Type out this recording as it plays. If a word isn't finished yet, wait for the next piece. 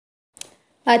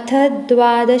अथ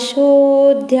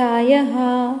 12.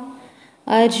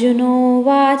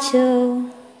 अर्जुनोवाच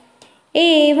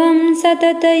एवं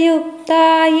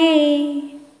सततयुक्ता ये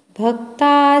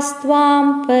भक्तास्त्वां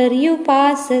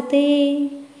पर्युपासते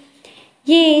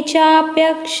ये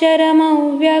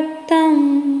चाप्यक्षरमव्यक्तं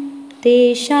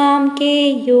तेषां के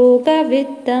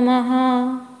योगवित्तमः।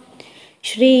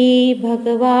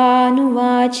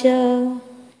 श्रीभगवानुवाच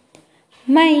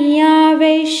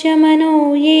मय्यावेश्य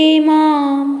मनो ये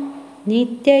मां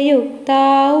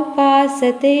नित्ययुक्ता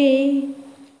उपासते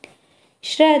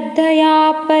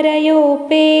श्रद्धया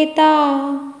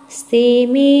परयोपेतास्ते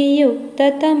मे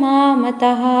युक्ततमा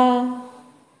मतः।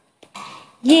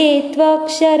 ये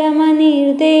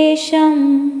त्वक्षरमनिर्देशम्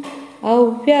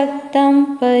अव्यक्तं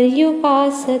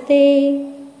पर्युपासते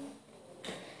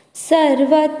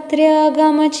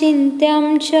सर्वत्रगमचिन्त्यं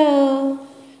च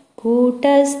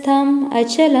कूटस्थम्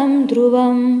अचलं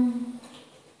ध्रुवम्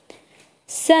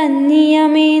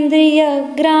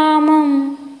सन्नियमेन्द्रियग्रामं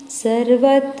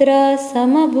सर्वत्र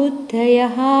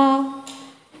समबुद्धयः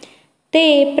ते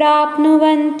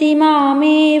प्राप्नुवन्ति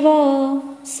मामेव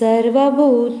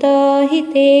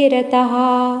सर्वभूतहिते रताः।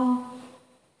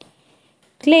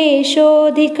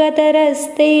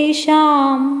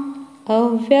 क्लेशोऽधिकतरस्तेषाम्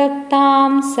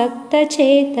अव्यक्तां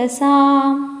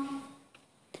सक्तचेतसाम्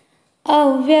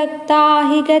अव्यक्ता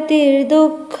हि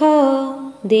गतिर्दुःख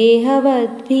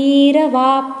देहवद्भिरवाप्यते।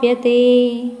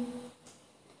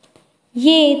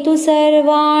 ये तु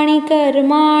सर्वाणि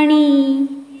कर्माणि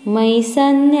मयि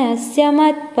सन्न्यस्य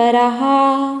मत्परः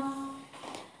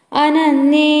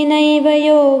अनन्येनैव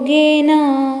योगेन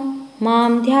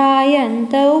मां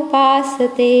ध्यायन्त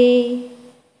उपासते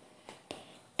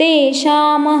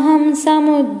तेषामहं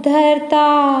समुद्धर्ता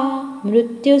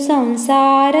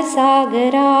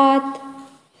मृत्युसंसारसागरात्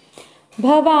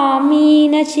भवामि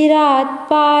न चिरात्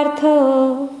पार्थ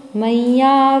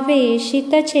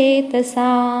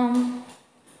मय्यावेशितचेतसाम्।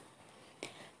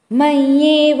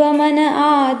 मय्येव मन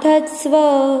आधत्स्व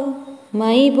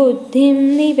मयि बुद्धिं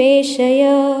निवेशय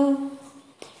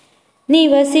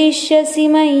निवसिष्यसि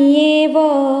मय्येव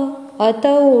अत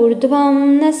ऊर्ध्वं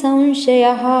न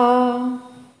संशयः।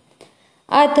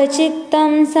 अथ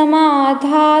चित्तं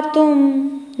समाधातुं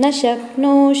न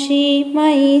शक्नोषि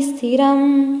मयि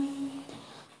स्थिरम्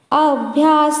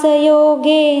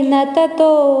अभ्यासयोगेन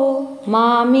ततो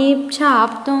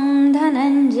मामिच्छाप्तुं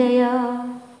धनञ्जय।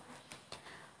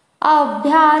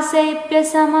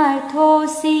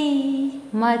 अभ्यासेऽप्यसमर्थोऽसि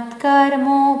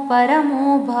मत्कर्मो परमो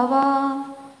भव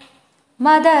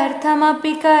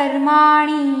मदर्थमपि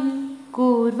कर्माणि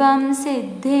कुर्वं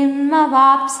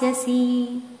सिद्धिमवाप्स्यसि।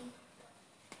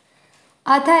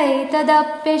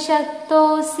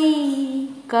 अथैतदप्यशक्तोऽसि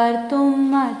कर्तुं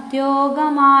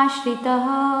मद्योगमाश्रितः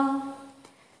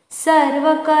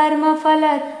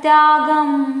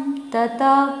सर्वकर्मफलत्यागं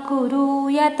ततः कुरु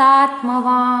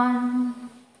यतात्मवान्।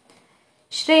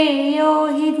 श्रेयो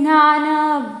हि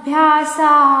ज्ञानाभ्यासात्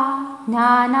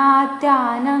ज्ञानात्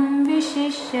ज्ञानं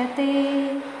विशिष्यते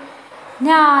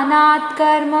ज्ञानात्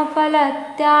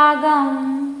कर्मफलत्यागं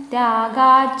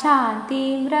त्यागात्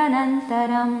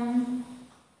शान्तिरनन्तरम्।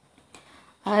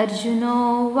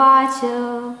 अर्जुनोवाच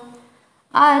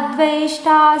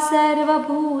अद्वेष्टा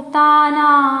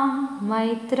सर्वभूतानां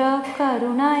मैत्रः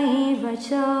करुण एव च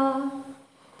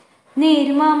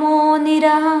निर्ममो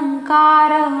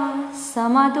निरहङ्कारः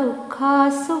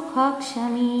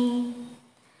समदुःखसुखक्षमी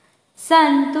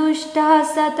सन्तुष्टः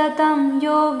सततं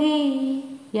योगी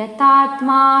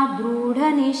यतात्मा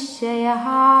दृढनिश्चयः।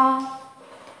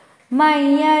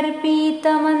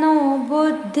 मय्यर्पितमनो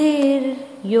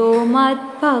बुद्धिर्यो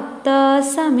मद्भक्तः स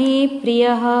मे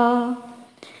प्रियः।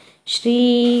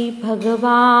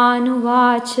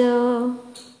 श्रीभगवानुवाच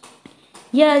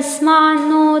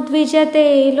यस्मान्नो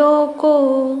द्विजते लोको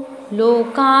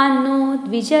लोकान्नो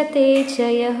द्विजते च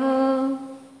यः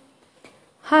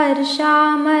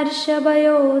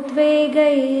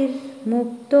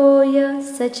हर्षामर्षभयोद्वेगैर्मुक्तो यः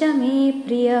स च मे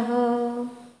प्रियः।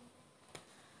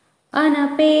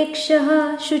 अनपेक्षः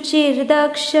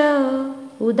शुचिर्दक्ष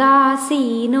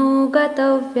उदासीनो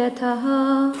गतव्यथः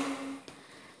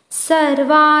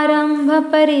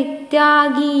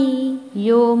सर्वारम्भपरित्यागी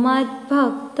यो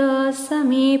मद्भक्तः स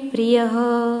मे प्रियः।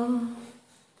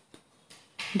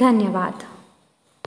 धन्यवाद।